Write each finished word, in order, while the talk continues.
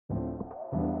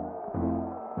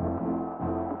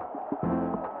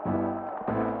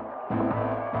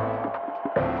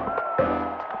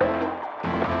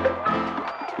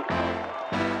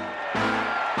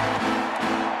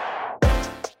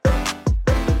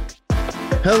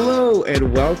Hello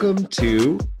and welcome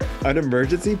to an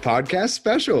emergency podcast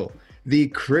special, the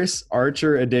Chris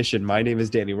Archer edition. My name is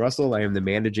Danny Russell. I am the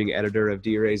managing editor of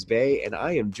D-Rays Bay, and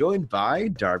I am joined by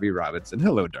Darby Robinson.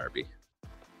 Hello, Darby.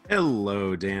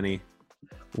 Hello, Danny.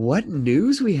 What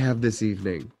news we have this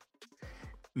evening?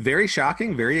 Very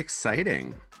shocking, very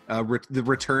exciting. The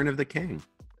return of the king.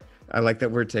 I like that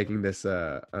we're taking this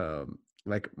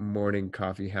like morning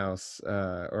coffee house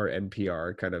or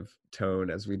NPR kind of tone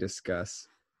as we discuss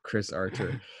Chris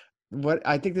Archer.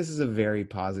 I think this is a very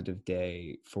positive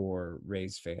day for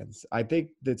Rays fans. I think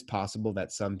it's possible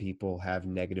that some people have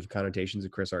negative connotations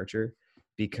of Chris Archer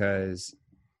because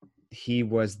he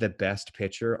was the best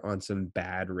pitcher on some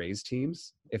bad Rays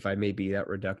teams, if I may be that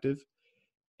reductive.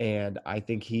 And I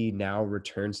think he now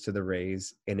returns to the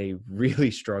Rays in a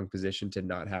really strong position to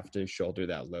not have to shoulder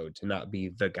that load, to not be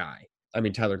the guy. I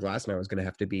mean, Tyler Glasnow is going to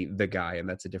have to be the guy, and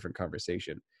that's a different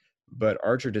conversation. But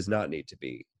Archer does not need to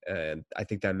be. And I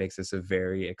think that makes this a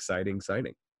very exciting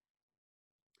signing.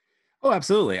 Oh,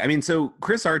 absolutely. I mean, so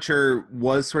Chris Archer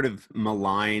was sort of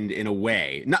maligned in a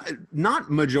way. Not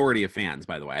majority of fans,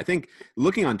 by the way. I think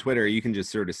looking on Twitter, you can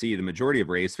just sort of see the majority of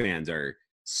Rays fans are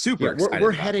super excited.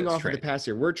 We're heading off of the past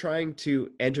here. We're trying to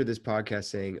enter this podcast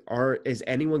saying, is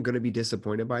anyone going to be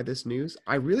disappointed by this news?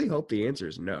 I really hope the answer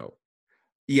is no.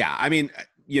 Yeah, I mean,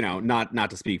 not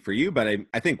to speak for you, but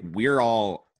I think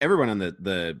everyone on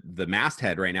the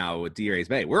masthead right now with D-Rays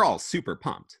Bay, we're all super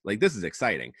pumped. Like, this is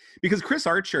exciting because Chris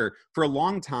Archer for a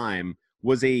long time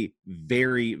was a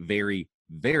very, very,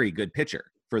 very good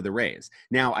pitcher for the Rays.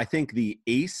 Now, I think the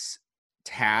ace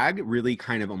tag really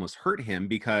kind of almost hurt him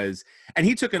and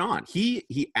he took it on.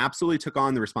 He absolutely took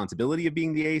on the responsibility of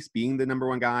being the ace, being the number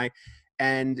one guy.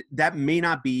 And that may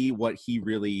not be what he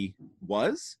really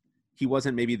was. He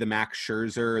wasn't maybe the Max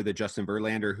Scherzer, the Justin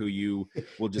Verlander, who you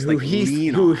will just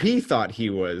lean on. Who he thought he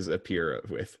was a peer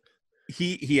with.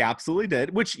 He absolutely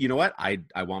did, which, you know what? I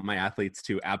want my athletes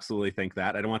to absolutely think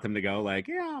that. I don't want them to go like,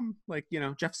 yeah, I'm like,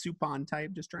 Jeff Suppan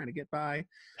type, just trying to get by.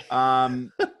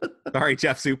 Sorry,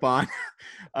 Jeff Suppan.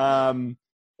 I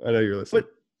know you're listening.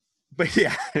 But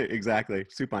yeah, exactly.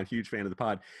 Suppan, huge fan of the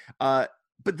pod.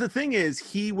 But the thing is,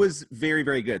 he was very,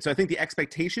 very good. So I think the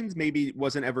expectations maybe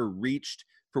wasn't ever reached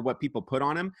for what people put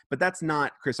on him, but that's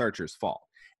not Chris Archer's fault.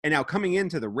 And now coming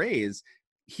into the Rays,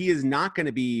 he is not going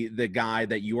to be the guy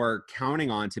that you are counting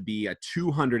on to be a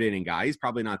 200 inning guy. He's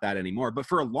probably not that anymore, but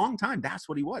for a long time, that's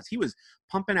what he was. He was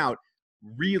pumping out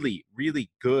really,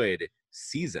 really good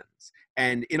seasons.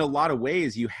 And in a lot of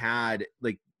ways, you had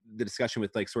like the discussion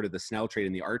with like sort of the Snell trade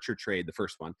and the Archer trade, the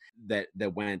first one that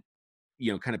went,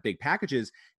 kind of big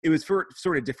packages. It was for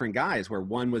sort of different guys where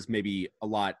one was maybe a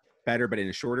lot better, but in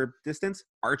a shorter distance.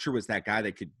 Archer was that guy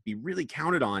that could be really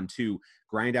counted on to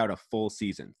grind out a full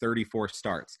season, 34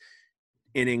 starts,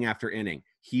 inning after inning.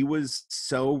 He was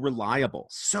so reliable,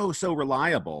 so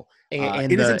reliable.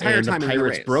 And in his entire time, the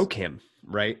Pirates broke him,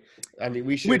 right? I mean,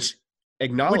 we should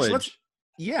acknowledge.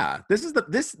 This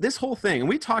is this whole thing, and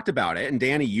we talked about it. And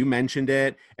Danny, you mentioned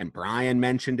it, and Brian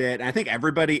mentioned it, and I think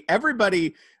everybody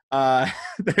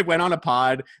that went on a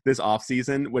pod this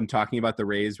offseason when talking about the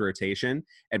Rays rotation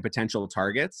and potential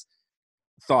targets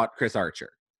thought Chris Archer,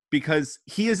 because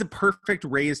he is a perfect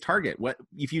Rays target. What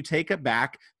if you take it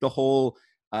back the whole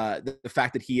the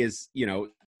fact that he is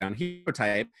on hero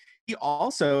type, he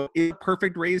also is a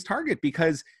perfect Rays target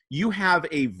because you have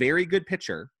a very good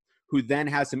pitcher who then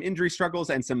has some injury struggles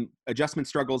and some adjustment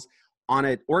struggles on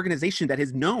an organization that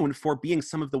is known for being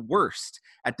some of the worst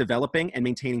at developing and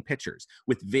maintaining pitchers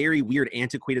with very weird,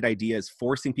 antiquated ideas,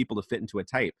 forcing people to fit into a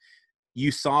type.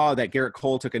 You saw that Garrett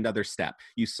Cole took another step.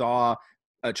 You saw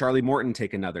Charlie Morton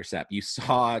take another step. You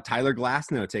saw Tyler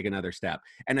Glasnow take another step.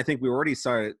 And I think we already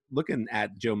started looking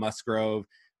at Joe Musgrove,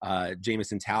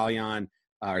 Jameson Taillon,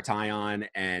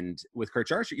 and with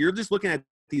Chris Archer, you're just looking at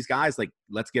these guys like,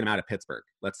 let's get them out of Pittsburgh.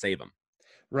 Let's save them.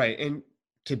 Right. And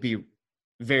to be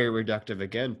very reductive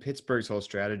again, Pittsburgh's whole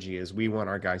strategy is we want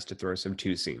our guys to throw some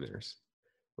two-seamers,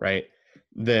 right?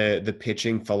 The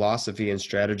pitching philosophy and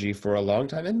strategy for a long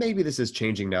time, and maybe this is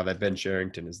changing now that Ben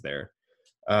Cherington is there,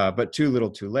 but too little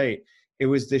too late. It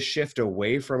was this shift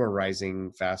away from a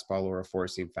rising fastball or a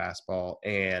four-seam fastball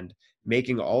and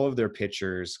making all of their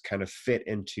pitchers kind of fit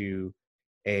into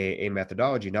a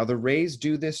methodology. Now, the Rays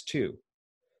do this too,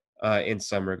 in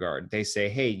some regard. They say,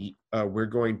 hey, we're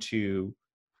going to,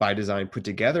 by design, put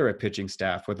together a pitching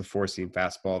staff with a four-seam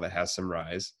fastball that has some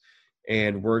rise.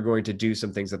 And we're going to do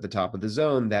some things at the top of the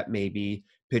zone that maybe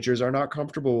pitchers are not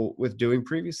comfortable with doing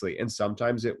previously. And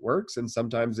sometimes it works and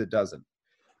sometimes it doesn't.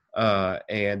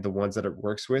 And the ones that it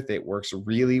works with, it works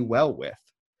really well with.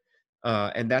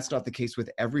 And that's not the case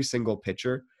with every single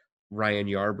pitcher. Ryan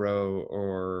Yarbrough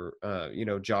or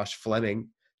Josh Fleming,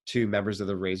 two members of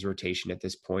the Rays rotation at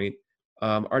this point,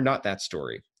 are not that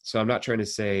story. So I'm not trying to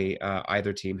say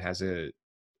either team has a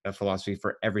philosophy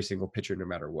for every single pitcher, no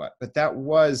matter what. But that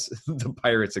was the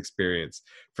Pirates' experience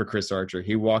for Chris Archer.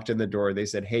 He walked in the door. They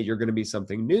said, hey, you're going to be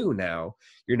something new now.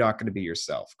 You're not going to be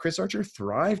yourself. Chris Archer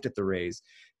thrived at the Rays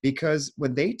because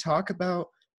when they talk about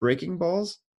breaking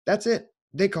balls, that's it.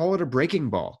 They call it a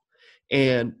breaking ball.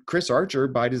 And Chris Archer,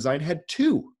 by design, had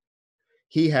two.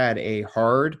 He had a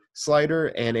hard slider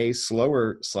and a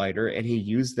slower slider, and he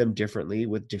used them differently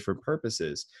with different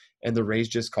purposes. And the Rays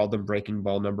just called them breaking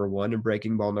ball number 1 and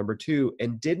breaking ball number 2,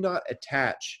 and did not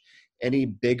attach any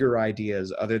bigger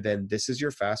ideas other than this is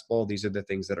your fastball. These are the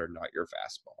things that are not your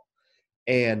fastball.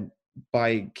 And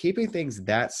by keeping things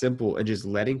that simple and just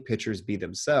letting pitchers be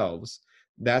themselves,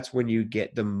 that's when you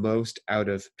get the most out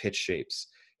of pitch shapes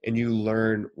and you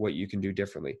learn what you can do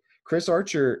differently. Chris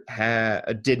Archer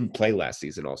didn't play last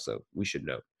season also, we should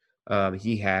note.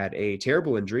 He had a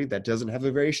terrible injury that doesn't have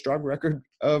a very strong record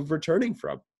of returning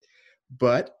from.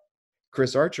 But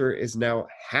Chris Archer is now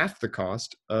half the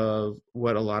cost of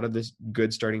what a lot of the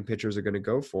good starting pitchers are going to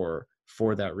go for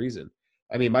that reason.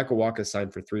 I mean, Michael Wacha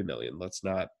signed for $3 million. Let's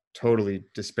not totally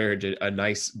disparage a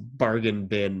nice bargain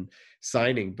bin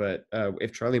signing. But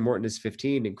if Charlie Morton is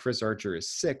 15 and Chris Archer is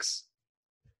 6,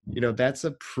 that's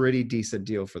a pretty decent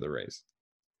deal for the Rays.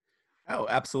 Oh,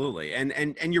 absolutely.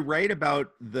 And you're right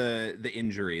about the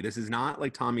injury. This is not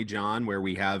like Tommy John where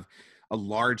we have a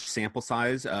large sample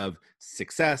size of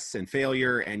success and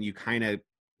failure, and you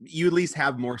at least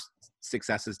have more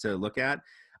successes to look at.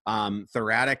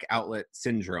 Thoracic outlet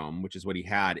syndrome, which is what he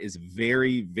had, is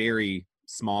very, very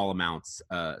small amounts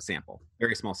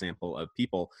very small sample of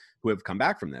people who have come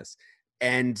back from this.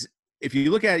 And if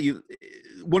you look at it,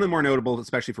 one of the more notable,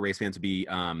 especially for Rays fans, would be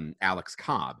Alex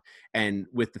Cobb. And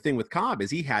the thing with Cobb is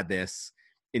he had this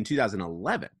in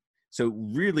 2011. So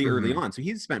really early on. So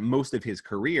he's spent most of his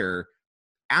career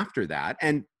after that.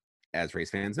 And as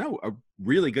Rays fans know, a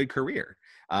really good career.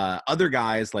 Other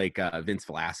guys like Vince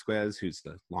Velasquez, who's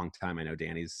the long time, I know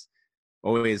Danny's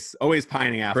always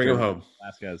pining after. Bring him home.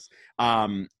 Velasquez.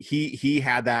 He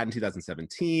had that in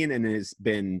 2017 and has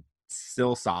been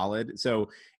still solid. So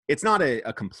it's not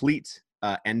a complete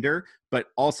ender, but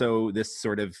also this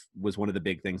sort of was one of the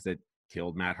big things that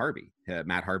killed Matt Harvey.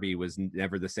 Matt Harvey was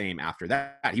never the same after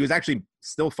that. He was actually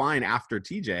still fine after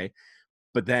TJ,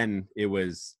 but then it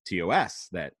was TOS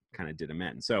that kind of did him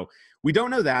in. So we don't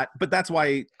know that, but that's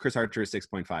why Chris Archer is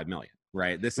 $6.5 million,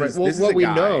 right? This is what we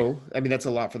know. I mean, that's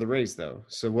a lot for the Rays, though.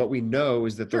 So what we know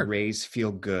is that the Rays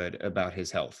feel good about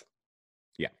his health.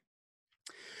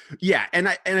 Yeah, and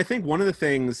I think one of the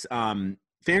things.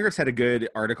 Fangraphs had a good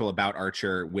article about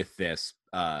Archer with this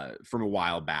from a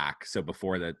while back, so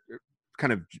before the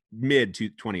kind of mid to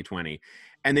 2020.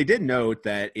 And they did note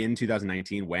that in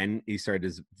 2019, when he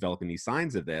started developing these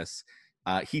signs of this,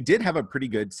 he did have a pretty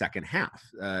good second half.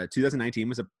 2019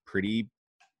 was a pretty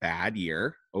bad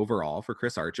year overall for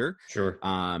Chris Archer. Sure.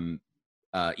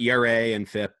 ERA and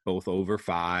FIP both over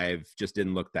 5, just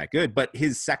didn't look that good. But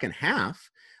his second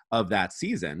half of that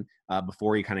season,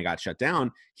 before he kind of got shut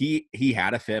down, he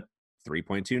had a FIP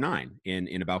 3.29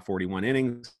 in about 41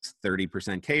 innings,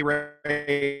 30% K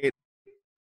rate,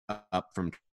 up from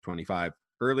 25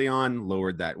 early on,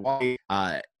 lowered that wide.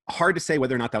 Hard to say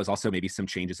whether or not that was also maybe some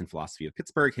changes in philosophy of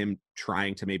Pittsburgh, him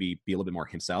trying to maybe be a little bit more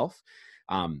himself.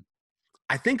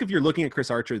 I think if you're looking at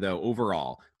Chris Archer, though,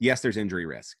 overall, yes, there's injury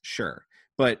risk, sure.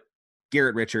 But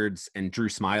Garrett Richards and Drew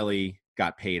Smyly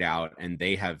got paid out, and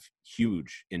they have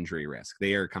huge injury risk.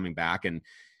 They are coming back, and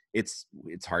it's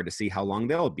hard to see how long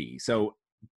they'll be. So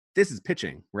this is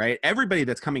pitching, right? Everybody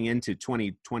that's coming into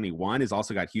 2021 has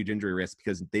also got huge injury risk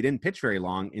because they didn't pitch very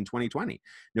long in 2020.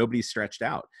 Nobody's stretched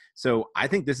out. So I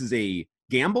think this is a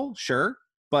gamble, sure,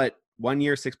 but 1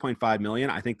 year, $6.5 million.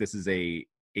 I think this is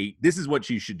this is what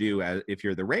you should do if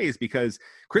you're the Rays, because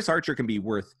Chris Archer can be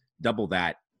worth double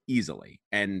that easily.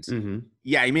 And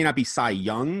yeah, he may not be Cy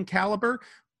Young caliber,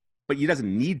 but he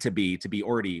doesn't need to be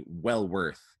already well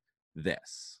worth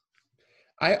this.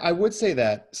 I would say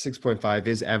that 6.5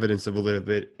 is evidence of a little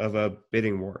bit of a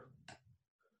bidding war.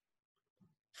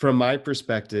 From my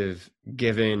perspective,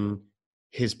 given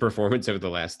his performance over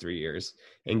the last 3 years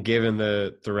and given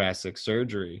the thoracic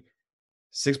surgery,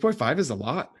 6.5 is a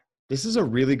lot. This is a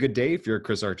really good day if you're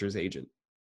Chris Archer's agent.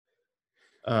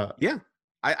 Yeah.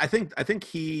 I think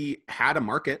he had a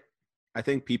market. I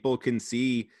think people can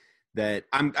see that.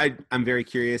 I'm very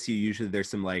curious. Usually there's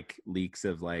some like leaks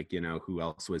of like, who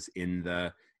else was in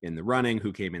the running,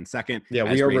 who came in second. Yeah,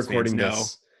 we are recording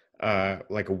this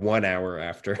like 1 hour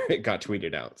after it got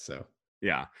tweeted out. So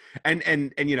Yeah.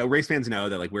 And race fans know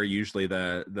that like we're usually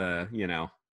the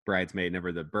bridesmaid,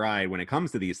 never the bride when it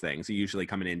comes to these things. So usually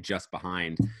coming in just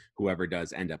behind whoever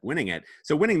does end up winning it.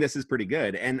 So winning this is pretty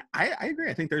good. And I agree.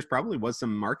 I think there's probably was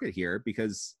some market here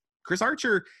because Chris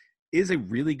Archer is a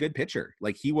really good pitcher.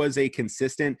 Like he was a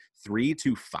consistent 3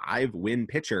 to 5 win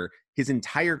pitcher his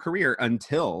entire career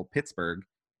until Pittsburgh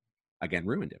again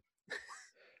ruined him.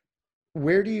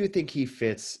 Where do you think he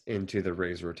fits into the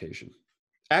Rays rotation?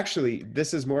 Actually,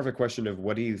 this is more of a question of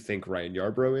what do you think Ryan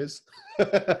Yarbrough is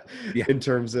Yeah. in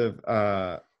terms of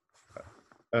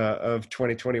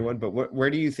 2021, but where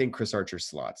do you think Chris Archer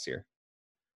slots here?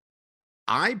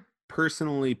 I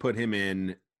personally put him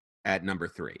in at number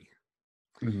 3.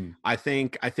 Mm-hmm. I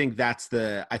think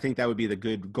that would be the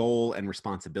good goal and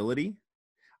responsibility.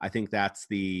 I think that's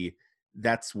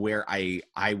where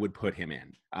I would put him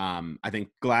in. I think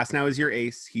Glasnow is your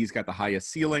ace. He's got the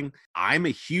highest ceiling. I'm a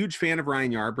huge fan of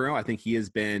Ryan Yarbrough. I think he has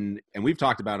been, and we've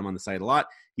talked about him on the site a lot.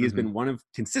 He has been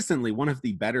consistently one of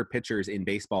the better pitchers in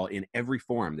baseball in every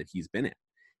form that he's been in.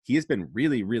 He has been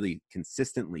really, really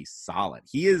consistently solid.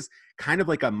 He is kind of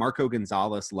like a Marco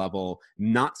Gonzalez level,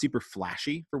 not super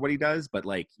flashy for what he does, but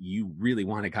like you really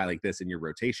want a guy like this in your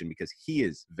rotation because he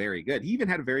is very good. He even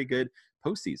had a very good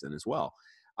postseason as well.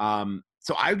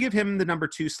 So I would give him the number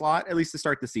 2 slot, at least to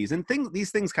start the season. These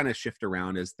things kind of shift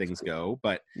around as things go,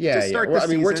 but to start well, the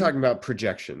season, we're talking about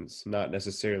projections, not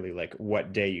necessarily like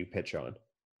what day you pitch on.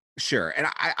 Sure. And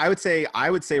I would say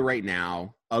right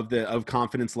now of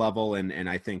confidence level and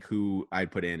I think who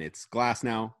I'd put in, it's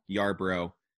Glasnow,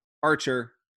 Yarbrough,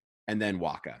 Archer, and then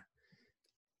Wacha.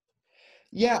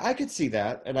 Yeah, I could see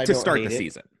that. And I to don't start hate the it.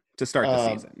 season. To start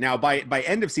the season. Now by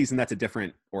end of season, that's a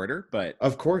different order, but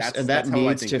of course, and that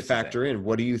needs to factor in. in.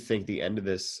 What do you think the end of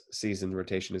this season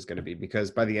rotation is going to be? Because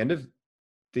by the end of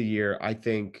the year, I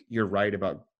think you're right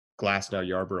about Glasnow,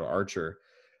 Yarbrough, Archer.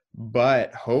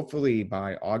 But hopefully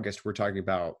by August, we're talking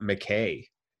about McKay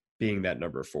being that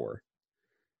number 4.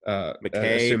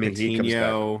 McKay, assuming Patino, he comes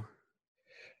back.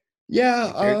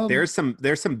 Yeah, there's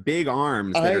some big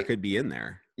arms that could be in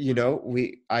there.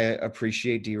 I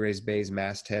appreciate D-Rays Bay's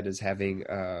masthead as having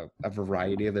a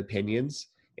variety of opinions.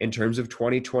 In terms of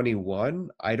 2021,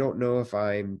 I don't know if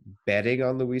I'm betting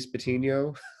on Luis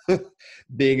Patino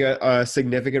being a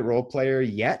significant role player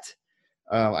yet.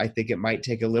 I think it might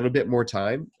take a little bit more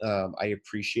time. I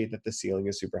appreciate that the ceiling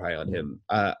is super high on him.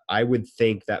 I would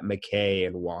think that McKay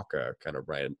and Wacha kind of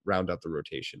round out the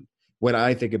rotation when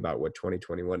I think about what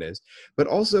 2021 is. But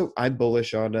also, I'm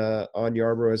bullish on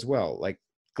Yarbrough as well. Like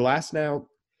Glasnow,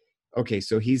 okay,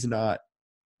 so he's not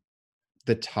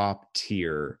the top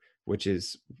tier, which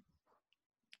is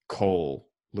Cole,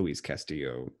 Luis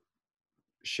Castillo,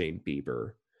 Shane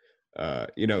Bieber.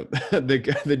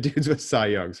 The dudes with Cy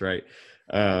Youngs, right?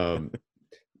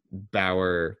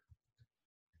 Bauer.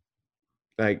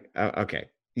 Like, okay,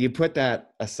 you put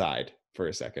that aside for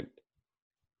a second.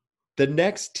 The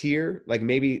next tier, like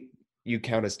maybe you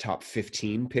count as top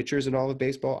 15 pitchers in all of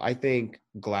baseball, I think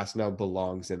Glasnow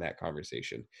belongs in that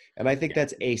conversation. And I think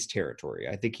that's ace territory.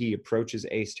 I think he approaches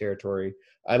ace territory.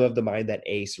 I'm of the mind that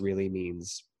ace really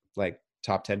means like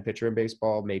top 10 pitcher in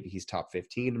baseball. Maybe he's top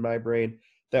 15 in my brain.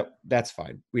 That's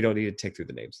fine. We don't need to tick through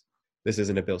the names. This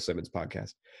isn't a Bill Simmons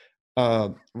podcast.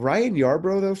 Ryan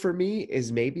Yarbrough, though, for me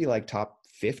is maybe like top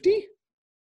 50.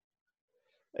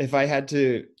 If I had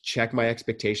to check my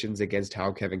expectations against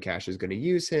how Kevin Cash is going to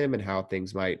use him and how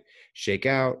things might shake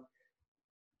out.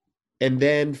 And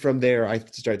then from there, I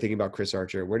start thinking about Chris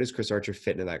Archer. Where does Chris Archer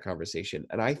fit into that conversation?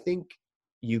 And I think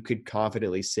you could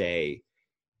confidently say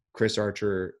Chris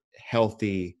Archer,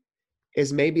 healthy,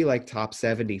 is maybe like top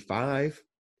 75.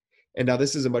 And now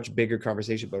this is a much bigger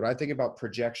conversation, but when I think about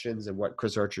projections and what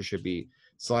Chris Archer should be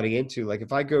slotting into, like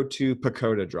if I go to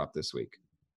PECOTA drop this week,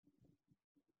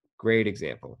 great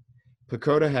example.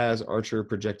 PECOTA has Archer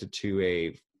projected to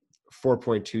a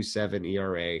 4.27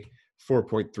 ERA,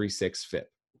 4.36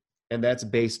 FIP. And that's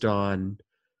based on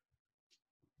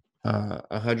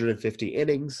 150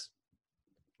 innings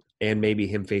and maybe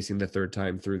him facing the third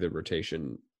time through the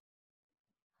rotation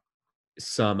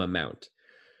some amount.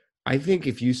 I think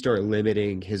if you start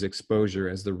limiting his exposure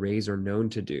as the Rays are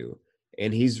known to do,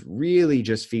 and he's really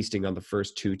just feasting on the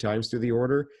first 2 times through the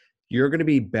order, you're going to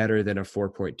be better than a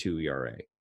 4.2 ERA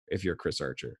if you're Chris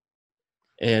Archer.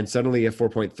 And suddenly a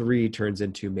 4.3 turns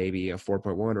into maybe a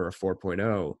 4.1 or a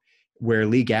 4.0, where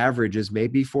league average is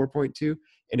maybe 4.2.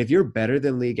 And if you're better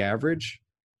than league average,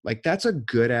 like that's a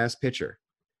good ass pitcher.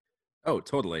 Oh,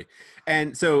 totally.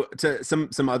 And so to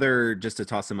some other, just to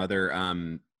toss some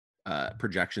other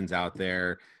projections out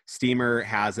there, Steamer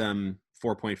has him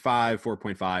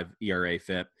 4.5 ERA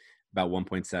FIP. about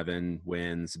 1.7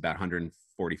 wins, about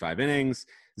 145 innings.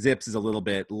 Zips is a little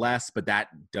bit less, but that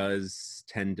does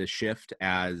tend to shift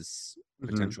as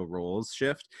potential roles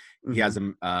shift. He has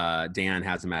him, Dan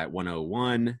has him at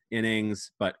 101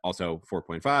 innings, but also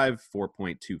 4.5,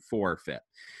 4.24 FIP.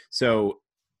 So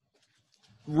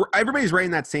everybody's right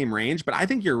in that same range, but I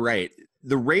think you're right.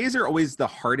 The Rays are always the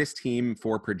hardest team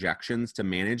for projections to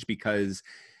manage because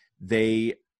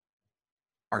they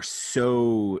are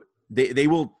so they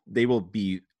will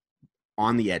be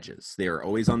on the edges. They are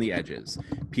always on the edges.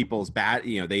 People's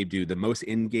they do the most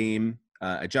in-game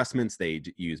adjustments. They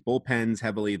use bullpens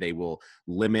heavily. They will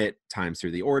limit times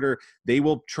through the order. They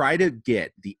will try to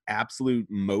get the absolute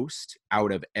most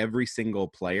out of every single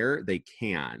player they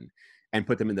can and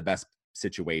put them in the best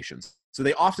situations. So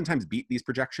they oftentimes beat these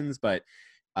projections, but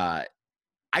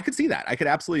I could see that. I could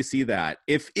absolutely see that.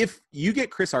 If you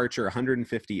get Chris Archer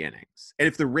 150 innings, and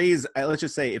if the Rays, let's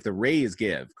just say if the Rays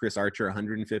give Chris Archer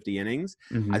 150 innings,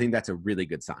 I think that's a really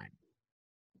good sign.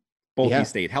 Both he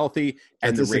stayed healthy,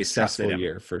 and that's the a Rays successful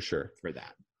year for sure. For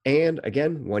that. And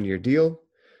again, 1 year deal.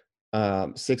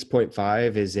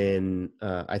 6.5 is in,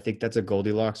 I think that's a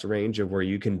Goldilocks range of where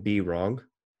you can be wrong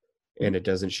and it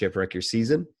doesn't shipwreck your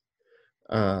season.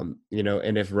 And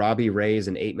if Robbie Ray is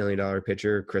an $8 million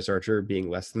pitcher, Chris Archer being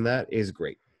less than that is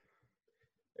great.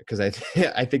 Because I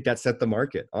think that set the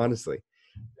market, honestly.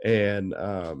 And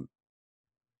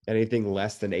anything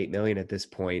less than 8 million at this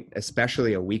point,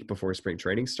 especially a week before spring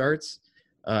training starts,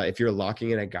 if you're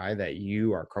locking in a guy that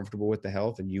you are comfortable with the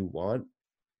health and you want,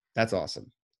 that's awesome.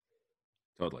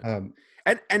 Totally.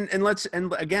 And let's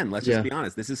just be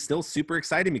honest. This is still super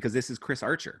exciting because this is Chris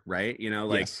Archer, right?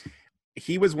 Yes.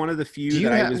 He was one of the few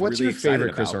that I was what's really excited your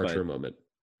favorite Chris Archer moment?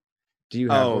 Do you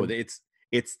have one?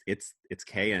 It's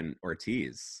Kay and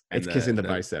Ortiz. And it's kissing the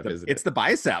bicep, isn't it? It's the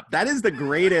bicep. That is the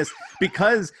greatest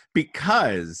because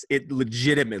it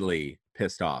legitimately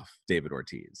pissed off David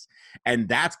Ortiz. And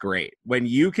that's great. When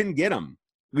you can get him,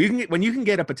 when you can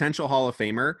get a potential Hall of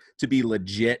Famer to be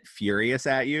legit furious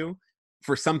at you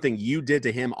for something you did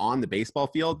to him on the baseball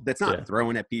field that's not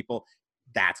throwing at people,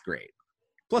 that's great.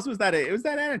 Plus, it was that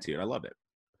attitude. I love it.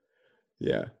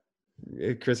 Yeah.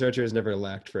 Chris Archer has never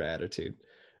lacked for attitude.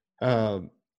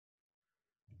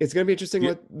 It's going to be interesting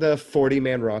what the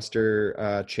 40-man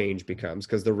roster change becomes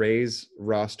because the Rays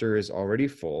roster is already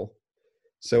full.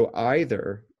 So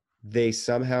either they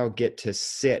somehow get to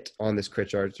sit on this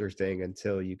Chris Archer thing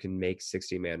until you can make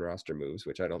 60-man roster moves,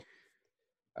 which I don't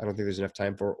think there's enough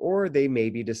time for, or they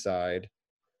maybe decide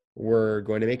we're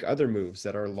going to make other moves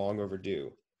that are long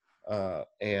overdue.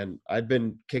 And I've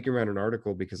been kicking around an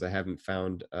article because I haven't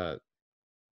found,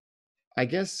 I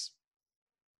guess,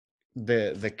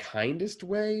 the kindest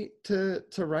way to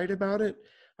write about it.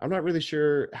 I'm not really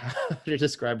sure how to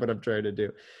describe what I'm trying to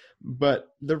do, but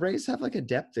the Rays have like a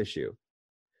depth issue.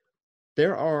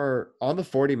 There are on the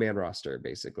 40-man roster,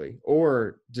 basically,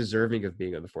 or deserving of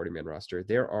being on the 40-man roster,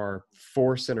 there are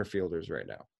 4 center fielders right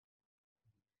now.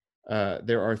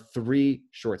 There are 3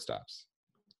 shortstops.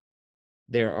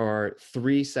 There are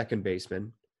 3 second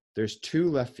basemen. There's 2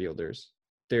 left fielders.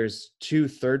 There's 2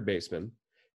 third basemen.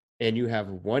 And you have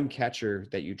 1 catcher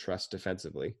that you trust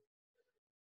defensively.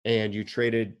 And you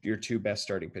traded your 2 best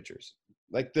starting pitchers.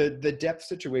 Like the depth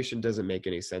situation doesn't make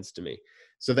any sense to me.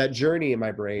 So that journey in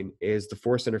my brain is the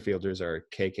 4 center fielders are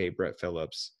KK, Brett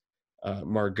Phillips,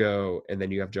 Margot, and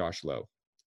then you have Josh Lowe.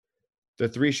 The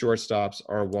 3 shortstops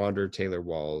are Wander, Taylor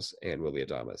Walls, and Willy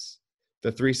Adames.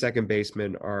 The 3 second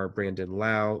basemen are Brandon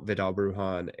Lau, Vidal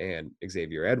Brujan, and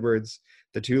Xavier Edwards.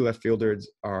 The 2 left fielders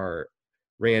are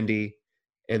Randy,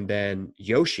 and then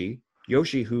Yoshi,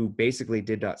 who basically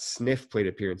did not sniff plate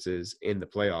appearances in the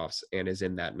playoffs and is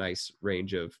in that nice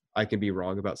range of, I can be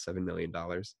wrong, about $7 million.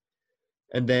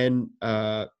 And then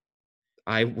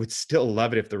I would still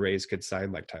love it if the Rays could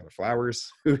sign like Tyler Flowers,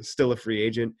 who's still a free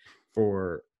agent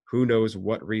for who knows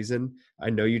what reason.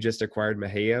 I know you just acquired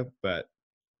Mejia, but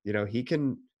he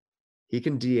can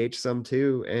DH some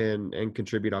too and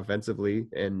contribute offensively,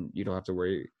 and you don't have to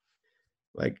worry.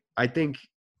 Like, I think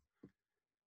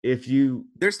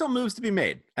there's still moves to be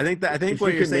made. I think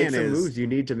what you're saying is moves, you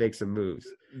need to make some moves.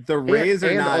 The Rays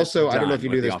are not. Also, I don't know if you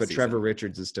knew this, but Trevor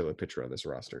Richards is still a pitcher on this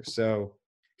roster. So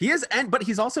he is, but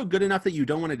he's also good enough that you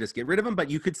don't want to just get rid of him. But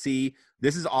you could see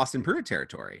this is Austin Pruitt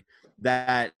territory.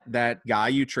 That guy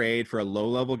you trade for a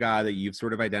low-level guy that you've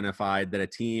sort of identified that a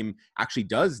team actually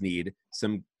does need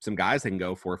some guys that can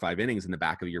go 4 or 5 innings in the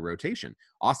back of your rotation.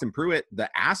 Austin Pruitt, the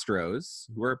Astros,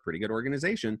 who are a pretty good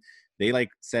organization, they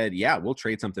said, yeah, we'll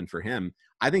trade something for him.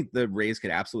 I think the Rays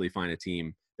could absolutely find a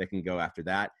team that can go after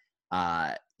that.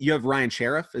 You have Ryan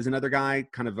Sheriff is another guy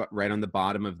kind of right on the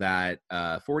bottom of that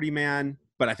 40 man,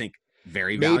 but I think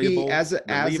very Maybe valuable as a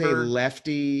reliever.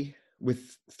 lefty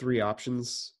with 3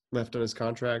 options left on his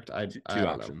contract, I Two don't know.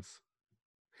 options.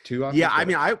 2 Yeah, options. I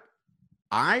mean,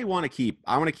 I want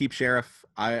to keep Sheriff.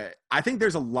 I think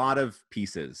there's a lot of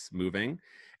pieces moving,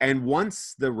 and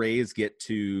once the Rays get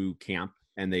to camp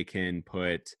and they can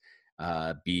put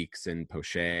Beeks and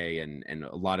Poche and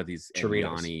a lot of these and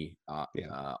Chirinos. Yanni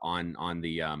Yeah. on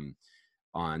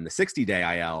the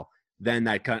 60-day IL, then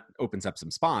that opens up some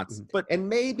spots. But And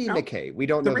maybe you know, McKay. We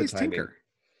don't the know the Rays timing. tinker.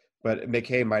 But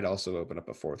McKay might also open up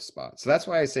a 4th spot. So that's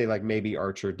why I say like maybe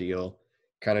Archer deal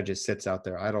kind of just sits out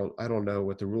there. I don't know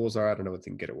what the rules are. I don't know what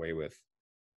they can get away with.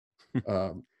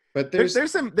 But there's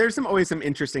always some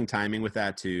interesting timing with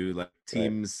that too, like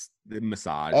teams the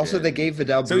massage. Also, they gave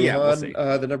Vidal so yeah, we'll see.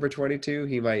 the number 22.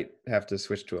 He might have to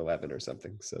switch to 11 or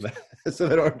something. So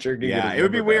that Archer can get his it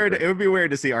would be weird. back. It would be weird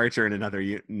to see Archer in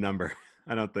another number.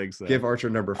 I don't think so. Give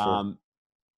Archer number 4.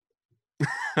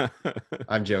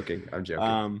 I'm joking.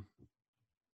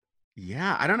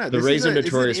 Yeah, I don't know. The Rays are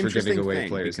notorious for giving away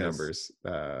players' numbers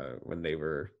when they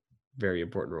were very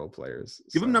important role players.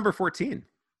 Give him number 14.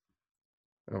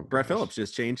 Oh, Brett Phillips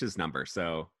just changed his number,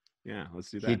 so yeah, let's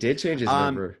do that. He did change his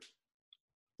number.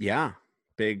 Yeah,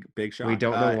 big shot. We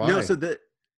don't know why. No, so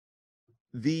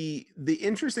the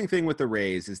interesting thing with the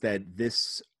Rays is that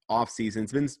this offseason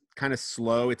it's been kind of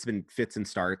slow. It's been fits and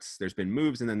starts. There's been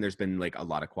moves, and then there's been like a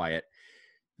lot of quiet.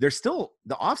 There's still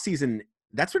the offseason.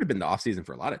 That's sort of been the offseason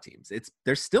for a lot of teams.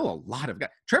 There's still a lot of guys.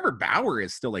 Trevor Bauer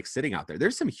is still like sitting out there.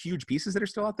 There's some huge pieces that are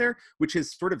still out there, which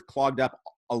has sort of clogged up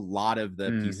a lot of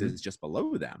the pieces just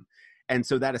below them. And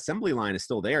so that assembly line is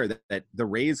still there that the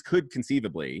Rays could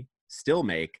conceivably still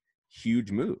make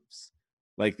huge moves.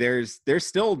 Like there's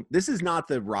still, this is not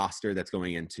the roster that's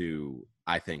going into,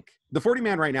 I think the 40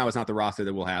 man right now is not the roster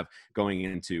that we'll have going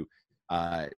into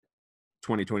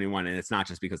 2021. And it's not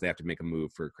just because they have to make a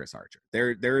move for Chris Archer.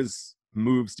 There's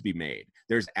moves to be made.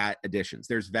 There's additions.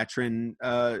 There's veteran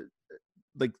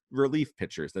like relief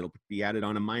pitchers that'll be added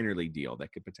on a minor league deal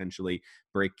that could potentially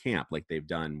break camp like they've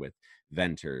done with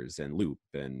Venters and Loop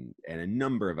and a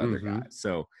number of other guys.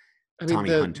 So I mean, Tommy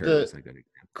Hunter is a good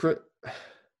example.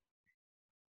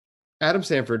 Adam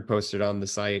Sanford posted on the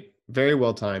site, very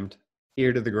well timed,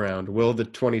 ear to the ground. Will the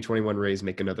 2021 Rays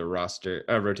make another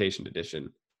rotation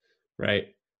addition?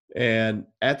 Right. And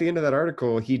at the end of that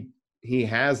article, he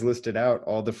has listed out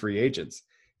all the free agents,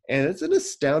 and it's an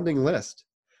astounding list.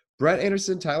 Brett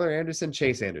Anderson, Tyler Anderson,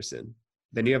 Chase Anderson.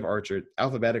 Then you have Archer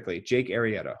alphabetically: Jake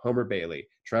Arrieta, Homer Bailey,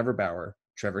 Trevor Bauer,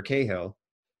 Trevor Cahill.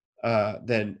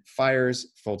 Then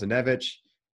Fires, Fultonevich,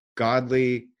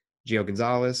 Godley, Gio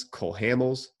Gonzalez, Cole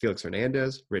Hamels, Felix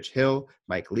Hernandez, Rich Hill,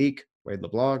 Mike Leake, Wade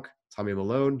LeBlanc, Tommy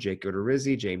Malone, Jake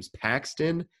Odorizzi, James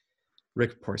Paxton,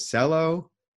 Rick Porcello,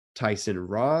 Tyson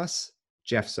Ross,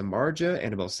 Jeff Samardzija,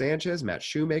 Anibal Sanchez, Matt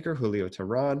Shoemaker, Julio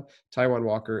Teheran, Taijuan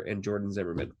Walker, and Jordan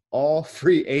Zimmerman. All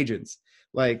free agents.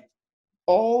 Like,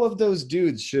 all of those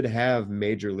dudes should have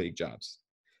major league jobs.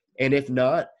 And if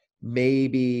not,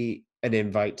 maybe an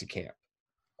invite to camp.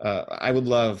 I would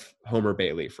love Homer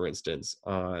Bailey, for instance,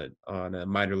 on a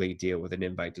minor league deal with an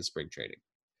invite to spring training.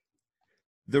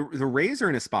 The Rays are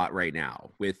in a spot right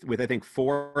now with I think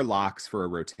 4 locks for a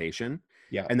rotation.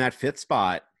 Yeah. And that 5th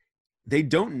spot, they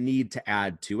don't need to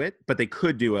add to it, but they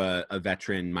could do a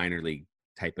veteran minor league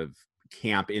type of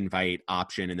camp invite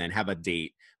option and then have a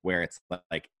date where it's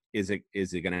like, is it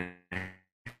going to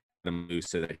them loose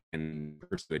so they can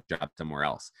pursue a job somewhere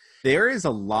else? They're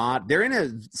in a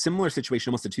similar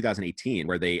situation almost to 2018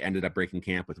 where they ended up breaking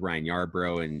camp with Ryan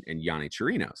Yarbrough and Yanni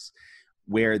Chirinos,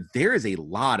 where there is a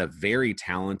lot of very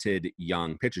talented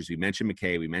young pitchers. We mentioned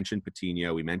McKay, we mentioned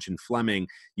Patino, we mentioned Fleming.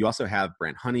 You also have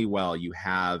Brent Honeywell, you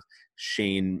have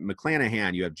Shane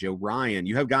McClanahan, you have Joe Ryan,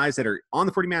 you have guys that are on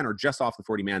the 40 man or just off the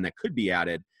 40 man that could be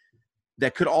added,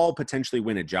 that could all potentially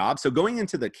win a job. So going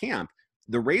into the camp,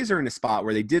 the Rays are in a spot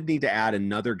where they did need to add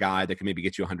another guy that can maybe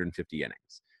get you 150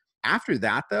 innings. After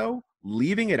that, though,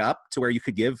 leaving it up to where you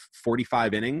could give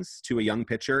 45 innings to a young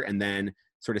pitcher and then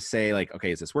sort of say like,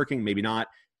 okay, is this working? Maybe not.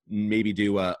 Maybe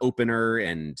do a opener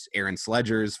and Aaron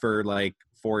Sledgers for like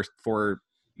four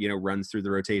runs through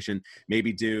the rotation.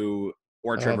 Maybe do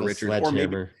Trevor Richards, or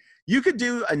maybe you could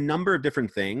do a number of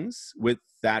different things with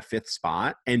that 5th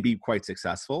spot and be quite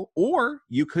successful. Or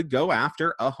you could go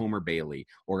after a Homer Bailey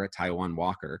or a Taijuan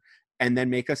Walker and then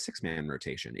make a 6-man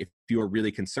rotation if you are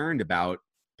really concerned about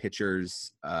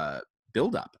pitchers'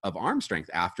 buildup of arm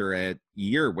strength after a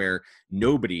year where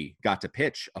nobody got to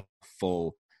pitch a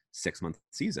full 6-month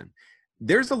season.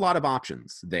 There's a lot of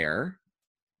options there.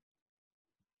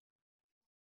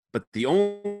 but the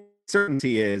only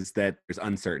certainty is that there's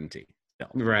uncertainty still.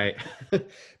 Right. But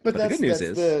the good news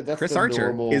is that's Chris the Archer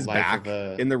normal is life of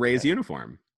back in the Rays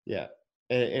uniform. yeah.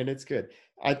 And it's good.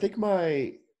 I think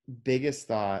my biggest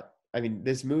thought, I mean,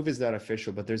 this move is not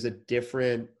official, but there's a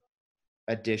different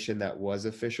addition that was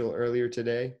official earlier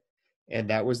today. And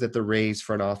that was that the Rays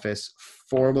front office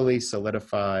formally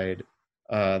solidified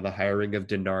the hiring of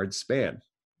Denard Span.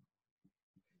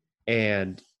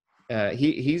 And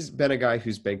he's been a guy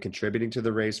who's been contributing to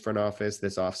the Rays front office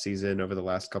this offseason over the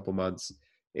last couple months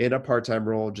in a part-time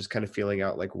role, just kind of feeling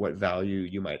out like what value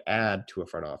you might add to a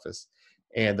front office.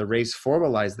 And the Rays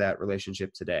formalized that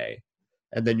relationship today.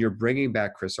 And then you're bringing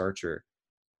back Chris Archer.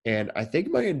 And I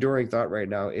think my enduring thought right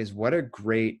now is what a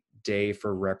great day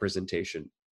for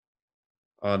representation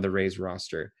on the Rays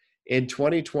roster. In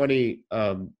 2020,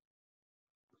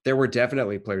 there were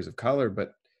definitely players of color,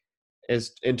 but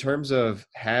as in terms of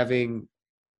having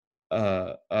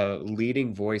a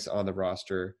leading voice on the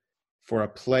roster for a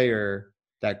player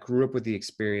that grew up with the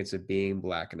experience of being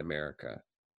Black in America,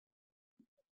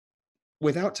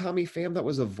 without Tommy Pham, that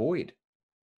was a void.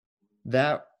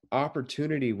 That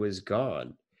opportunity was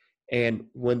gone. And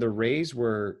when the Rays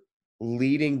were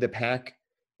leading the pack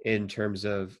in terms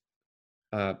of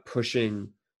pushing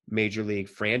major league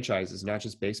franchises, not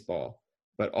just baseball,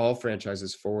 but all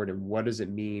franchises forward, and what does it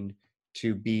mean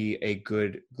to be a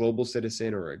good global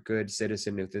citizen or a good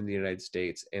citizen within the United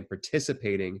States and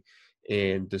participating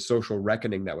in the social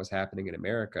reckoning that was happening in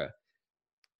America.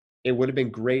 It would have been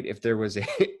great if there was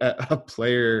a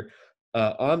player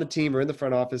on the team or in the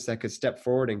front office that could step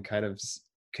forward and kind of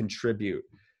contribute.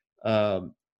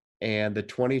 And the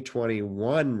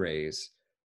 2021 Rays,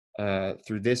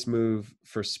 through this move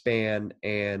for Span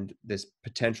and this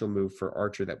potential move for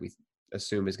Archer that we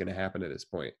assume is going to happen at this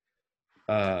point,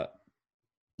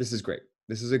 this is great.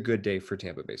 This is a good day for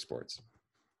Tampa Bay sports.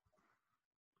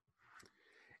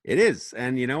 It is.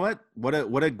 And you know what?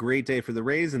 What a great day for the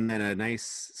Rays, and then a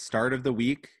nice start of the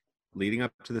week leading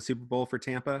up to the Super Bowl for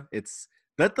Tampa. It's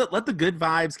let the good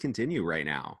vibes continue right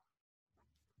now.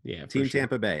 Yeah, Team sure.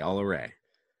 Tampa Bay, all array.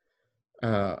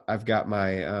 I've got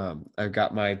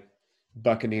my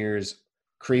Buccaneers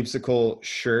creamsicle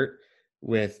shirt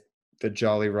with the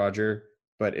Jolly Roger,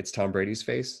 but it's Tom Brady's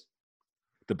face.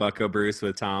 The Bucco Bruce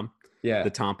with Tom. Yeah. The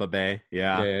Tampa Bay.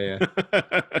 Yeah. Yeah.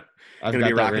 I've gonna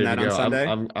be rocking that on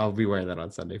Sunday. I'll be wearing that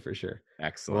on Sunday for sure.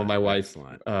 Excellent. Well, my wife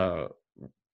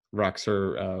rocks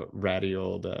her ratty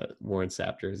old Warren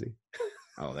Sapp jersey.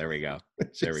 Oh, there we go.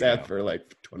 She's had for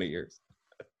like 20 years.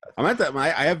 I'm at that.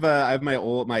 I have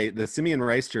the Simeon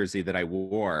Rice jersey that I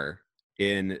wore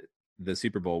in the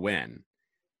Super Bowl win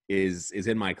is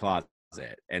in my closet,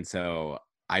 and so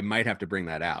I might have to bring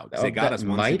that out because they got us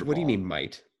one. Might? What do you mean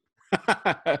might?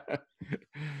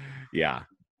 Yeah.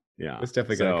 It's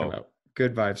definitely gonna come out.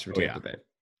 Good vibes for Tampa Bay.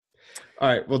 All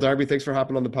right. Well, Darby, thanks for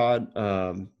hopping on the pod.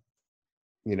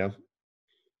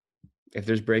 If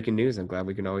there's breaking news, I'm glad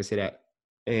we can always hit it.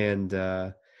 And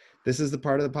this is the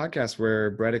part of the podcast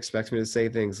where Brett expects me to say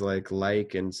things like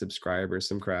and subscribe or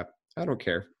some crap. I don't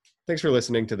care. Thanks for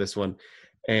listening to this one.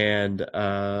 And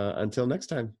until next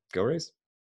time, go Rays.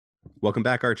 Welcome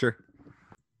back, Archer.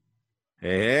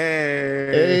 Hey,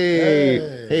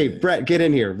 Brett, get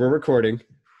in here. We're recording.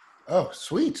 Oh,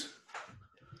 sweet.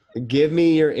 Give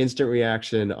me your instant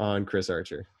reaction on Chris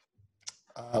Archer.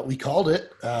 We called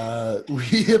it.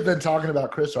 We have been talking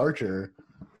about Chris Archer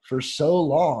for so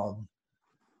long.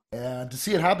 And to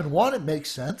see it happen, one, it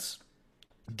makes sense,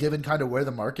 given kind of where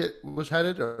the market was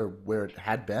headed or where it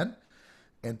had been.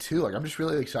 And two, I'm just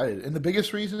really excited. And the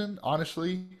biggest reason,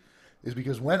 honestly, is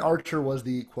because when Archer was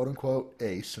the quote-unquote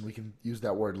ace, and we can use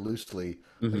that word loosely,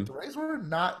 the Rays were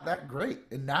not that great.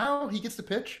 And now he gets to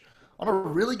pitch on a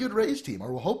really good Rays team,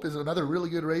 or we'll hope is another really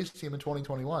good Rays team in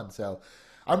 2021. So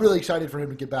I'm really excited for him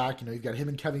to get back. You've got him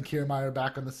and Kevin Kiermaier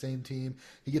back on the same team.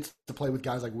 He gets to play with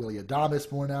guys like Willy Adames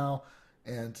more now.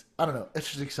 And I don't know.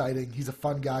 It's just exciting. He's a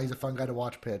fun guy. He's a fun guy to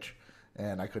watch pitch.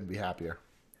 And I couldn't be happier.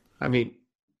 I mean,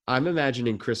 I'm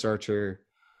imagining Chris Archer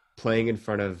playing in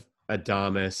front of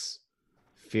Adames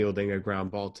fielding a ground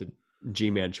ball to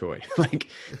G-Man Choi.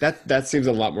 That seems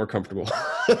a lot more comfortable.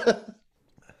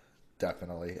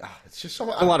 Definitely. It's just so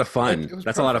much. A lot of fun. That's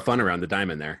perfect. A lot of fun around the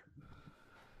diamond there.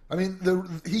 I mean,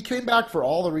 he came back for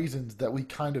all the reasons that we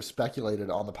kind of speculated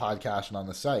on the podcast and on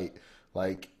the site.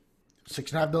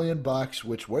 $6.5 million,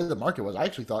 which where the market was, I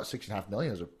actually thought $6.5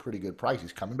 million is a pretty good price.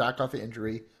 He's coming back off the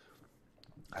injury.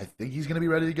 I think he's going to be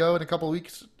ready to go in a couple of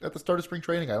weeks at the start of spring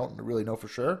training. I don't really know for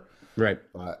sure. Right.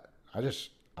 But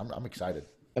I'm excited.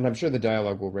 And I'm sure the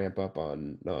dialogue will ramp up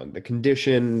on the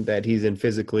condition that he's in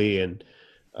physically and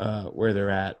where they're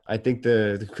at. I think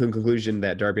the conclusion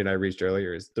that Darby and I reached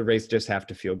earlier is the Rays just have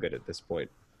to feel good at this point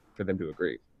for them to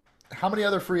agree. How many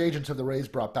other free agents have the Rays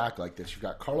brought back like this? You've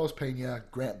got Carlos Pena,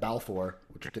 Grant Balfour,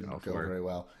 which didn't go very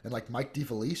well, and like Mike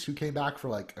DeFelice, who came back for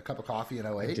like a cup of coffee in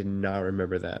 08. I did not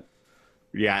remember that.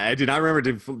 Yeah, I do not remember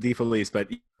DeFelice, but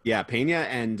yeah, Pena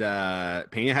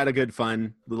had a good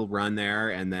fun little run there,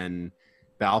 and then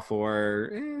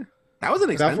Balfour, that was an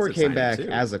expensive Balfour came back too.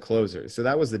 as a closer, so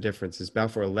that was the difference. Is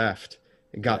Balfour left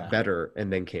and got better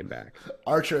and then came back.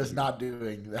 Archer is not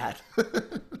doing that,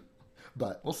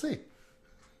 but we'll see.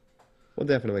 We'll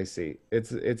definitely see.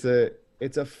 It's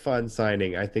a fun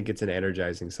signing. I think it's an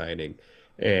energizing signing,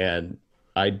 and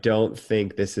I don't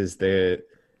think this is the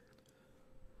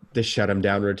shut him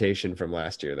down rotation from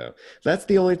last year, though. That's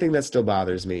the only thing that still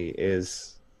bothers me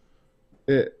is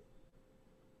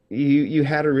you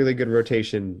had a really good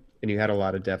rotation and you had a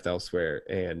lot of depth elsewhere,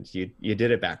 and you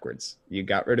did it backwards. You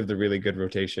got rid of the really good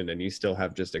rotation and you still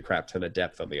have just a crap ton of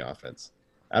depth on the offense.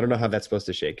 I don't know how that's supposed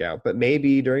to shake out, but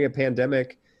maybe during a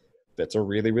pandemic, that's a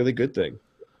really, really good thing.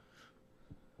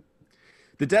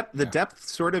 The depth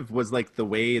sort of was like the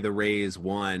way the Rays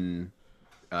won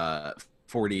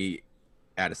 40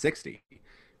 out of 60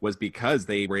 was because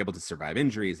they were able to survive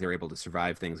injuries. They were able to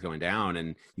survive things going down.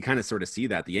 And you kind of sort of see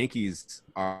that the Yankees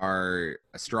are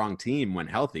a strong team when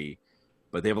healthy,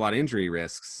 but they have a lot of injury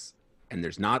risks. And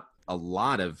there's not a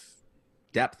lot of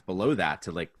depth below that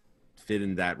to like fit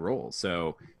in that role.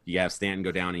 So you have Stanton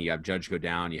go down and you have Judge go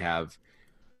down. You have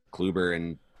Kluber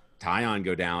and Taillon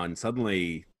go down.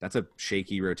 Suddenly that's a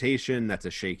shaky rotation. That's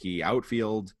a shaky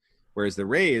outfield. Whereas the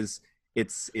Rays,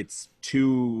 it's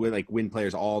two like win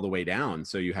players all the way down.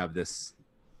 So you have this.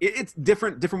 It's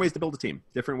different ways to build a team.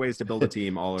 Different ways to build a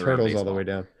team all around. Turtles baseball. all the way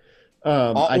down.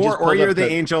 Or you're the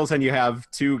Angels and you have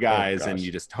two guys and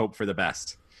you just hope for the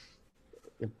best.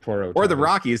 Or the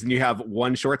Rockies and you have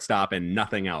one shortstop and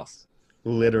nothing else.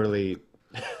 Literally,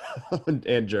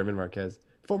 and German Marquez,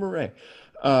 former Ray.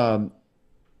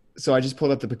 So I just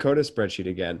pulled up the PECOTA spreadsheet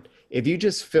again. If you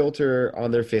just filter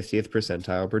on their 50th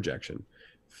percentile projection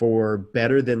for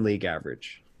better than league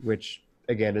average, which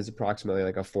again is approximately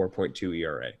like a 4.2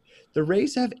 ERA, the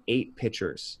Rays have 8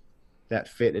 pitchers that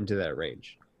fit into that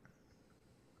range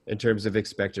in terms of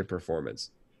expected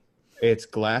performance. It's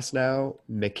Glasnow,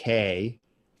 McKay,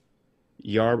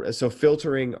 so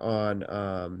filtering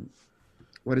on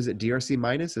what is it, DRC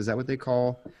minus? Is that what they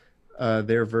call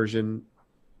their version?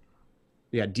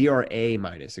 Yeah, DRA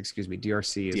minus, excuse me.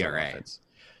 DRC is DRA. Offense.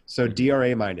 So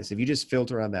DRA minus, if you just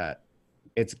filter on that,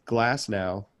 it's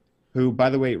Glasnow, who, by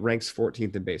the way, ranks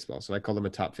 14th in baseball. So I called him a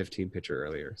top 15 pitcher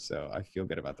earlier. So I feel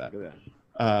good about that.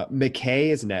 McKay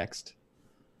is next.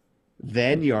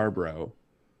 Then Yarbrough.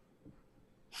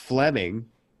 Fleming.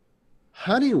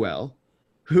 Honeywell,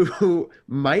 who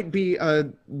might be a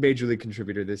major league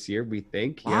contributor this year, we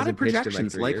think. A lot of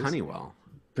projections like Honeywell.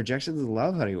 Projections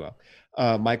love Honeywell.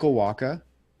 Michael Wacha,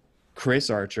 Chris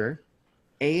Archer,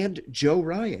 and Joe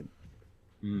Ryan.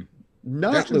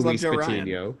 Not Luis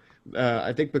Patino.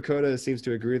 I think PECOTA seems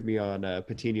to agree with me on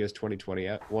Patino's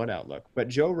 2021 outlook. But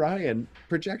Joe Ryan,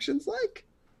 projections like?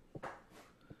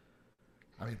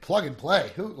 I mean, plug and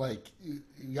play. Who you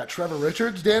got Trevor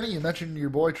Richards, Danny? You mentioned your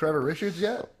boy Trevor Richards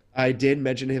yet? I did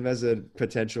mention him as a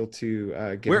potential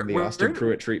to give him the Austin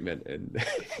Pruitt treatment. And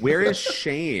where is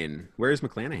Shane? Where is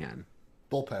McClanahan?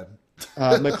 Bullpen.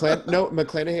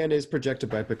 McClanahan is projected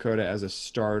by PECOTA as a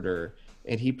starter,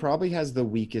 and he probably has the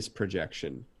weakest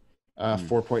projection.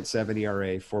 4.7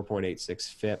 ERA,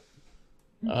 4.86 FIP,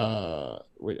 a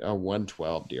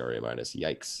 112 DRA minus.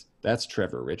 Yikes. That's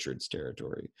Trevor Richards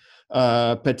territory.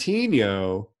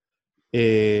 Patino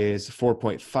is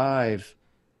 4.5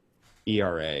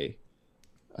 ERA,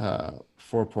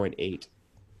 4.8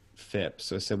 FIP,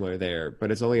 so similar there,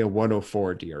 but it's only a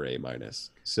 104 DRA minus.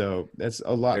 So that's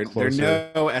a lot closer.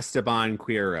 There's no Esteban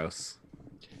Quiros.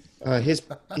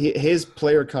 His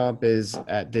player comp is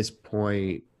at this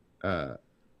point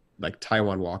like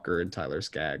Taijuan Walker and Tyler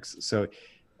Skaggs. So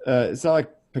it's not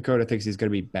like PECOTA thinks he's going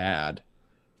to be bad.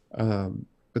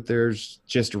 But there's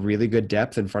just really good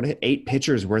depth in front of him. 8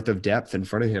 pitchers worth of depth in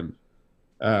front of him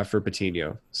for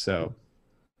Patino. So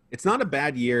it's not a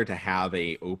bad year to have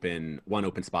one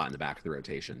open spot in the back of the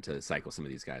rotation to cycle some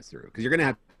of these guys through, because you're going to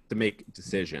have to make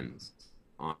decisions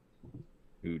on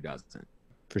who doesn't.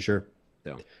 For sure.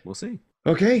 So we'll see.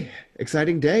 Okay.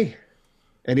 Exciting day.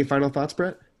 Any final thoughts,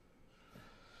 Brett?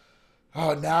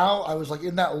 Now I was like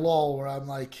in that lull where I'm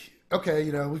like,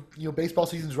 okay, baseball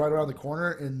season's right around the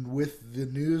corner, and with the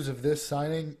news of this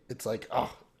signing, it's like, I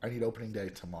need opening day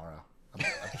tomorrow. I'm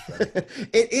just ready.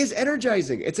 It is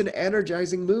energizing. It's an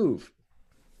energizing move.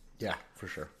 Yeah, for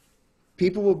sure.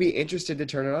 People will be interested to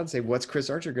turn it on and say, what's Chris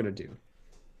Archer going to do?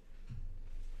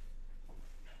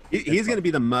 He's going to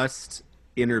be the must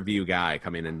interview guy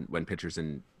coming in when pitchers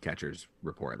and catchers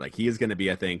report. Like, he is going to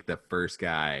be, I think, the first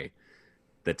guy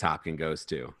that Topkin goes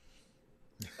to.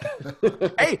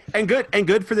 Hey, and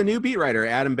good for the new beat writer,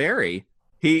 Adam Barry.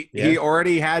 He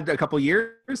already had a couple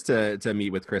years to meet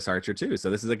with Chris Archer too.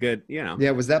 So this is a good, Yeah,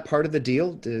 was that part of the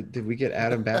deal? Did we get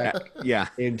Adam back yeah,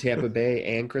 in Tampa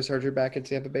Bay and Chris Archer back in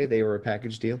Tampa Bay? They were a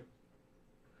package deal.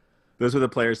 Those were the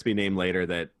players to be named later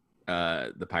that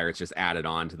the Pirates just added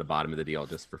on to the bottom of the deal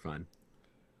just for fun.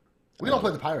 We don't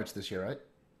play the Pirates this year, right?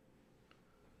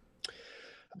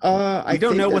 I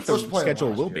don't know what the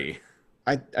schedule will be.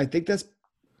 I think that's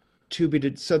to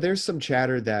be. So there's some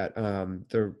chatter that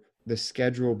the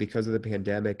schedule, because of the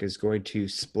pandemic, is going to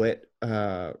split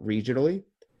regionally.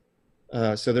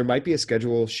 So there might be a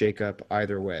schedule shakeup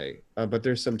either way. But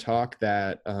there's some talk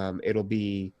that it'll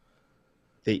be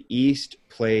the East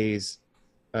plays,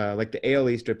 like the AL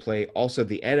East would play also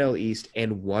the NL East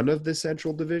and one of the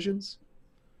Central divisions.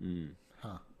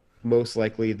 Most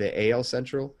likely the AL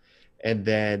Central. And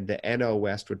then the NL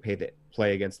West would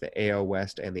play against the AL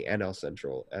West and the NL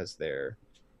Central as their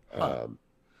I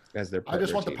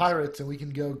just want teams. The Pirates, and we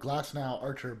can go Glasnow,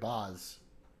 Archer, Boz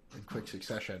in quick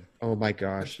succession. Oh my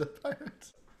gosh! The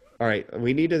Pirates. All right,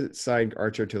 we need to sign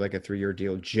Archer to like a 3-year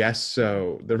deal just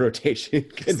so the rotation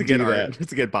can do that. Just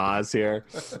to get Boz here,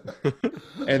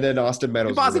 and then Austin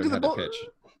Meadows Boz into the pitch.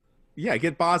 Yeah,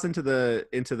 get Boz into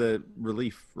the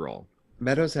relief role.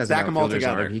 Meadows has stack them all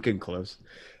together. He can close.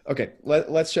 Okay,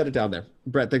 let's shut it down there.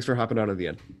 Brett, thanks for hopping on at the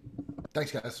end.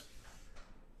 Thanks, guys.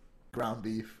 Ground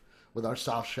beef with our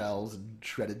soft shells and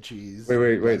shredded cheese.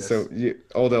 Wait. So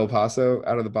Old El Paso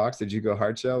out of the box, did you go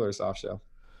hard shell or soft shell?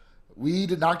 We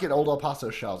did not get Old El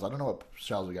Paso shells. I don't know what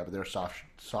shells we got, but they're soft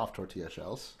tortilla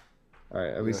shells. All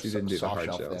right, at least you didn't do the hard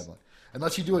shells. Family.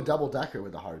 Unless you do a double decker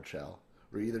with the hard shell.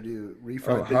 We either do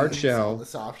refried hard shell, the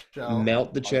soft shell.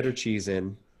 Melt the cheddar cheese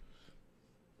in.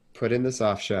 Put in the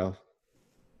soft shell.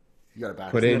 You got it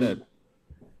back.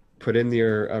 Put in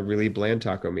your really bland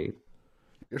taco meat.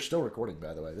 You're still recording,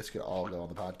 by the way. This could all go on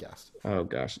the podcast. Oh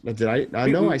gosh, did I?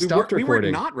 I stopped recording. We were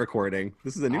not recording.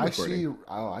 This is a new recording.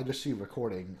 I just see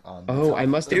recording on. Oh, I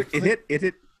must have.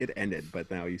 It ended, but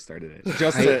now you started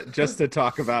it just to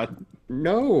talk about.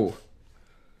 No,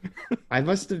 I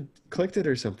must have clicked it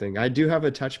or something. I do have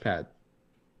a touchpad.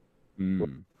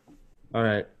 All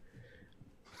right.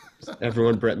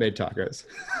 Everyone, Brett made tacos.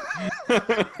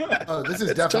 Oh, this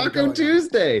is it's definitely Taco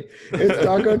Tuesday. It's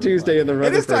Taco Tuesday in the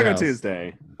Rutherford It is Taco house.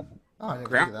 Tuesday. Oh, I didn't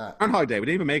think of that. Groundhog Day. We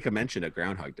didn't even make a mention of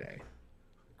Groundhog Day.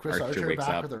 Chris Archer wakes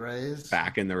back up, with the Rays.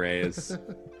 Back in the Rays.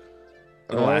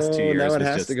 The last 2 years. Now it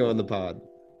has to go in the pod.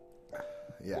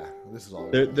 Yeah, this is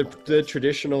all. The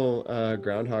traditional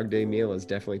Groundhog Day meal is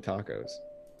definitely tacos.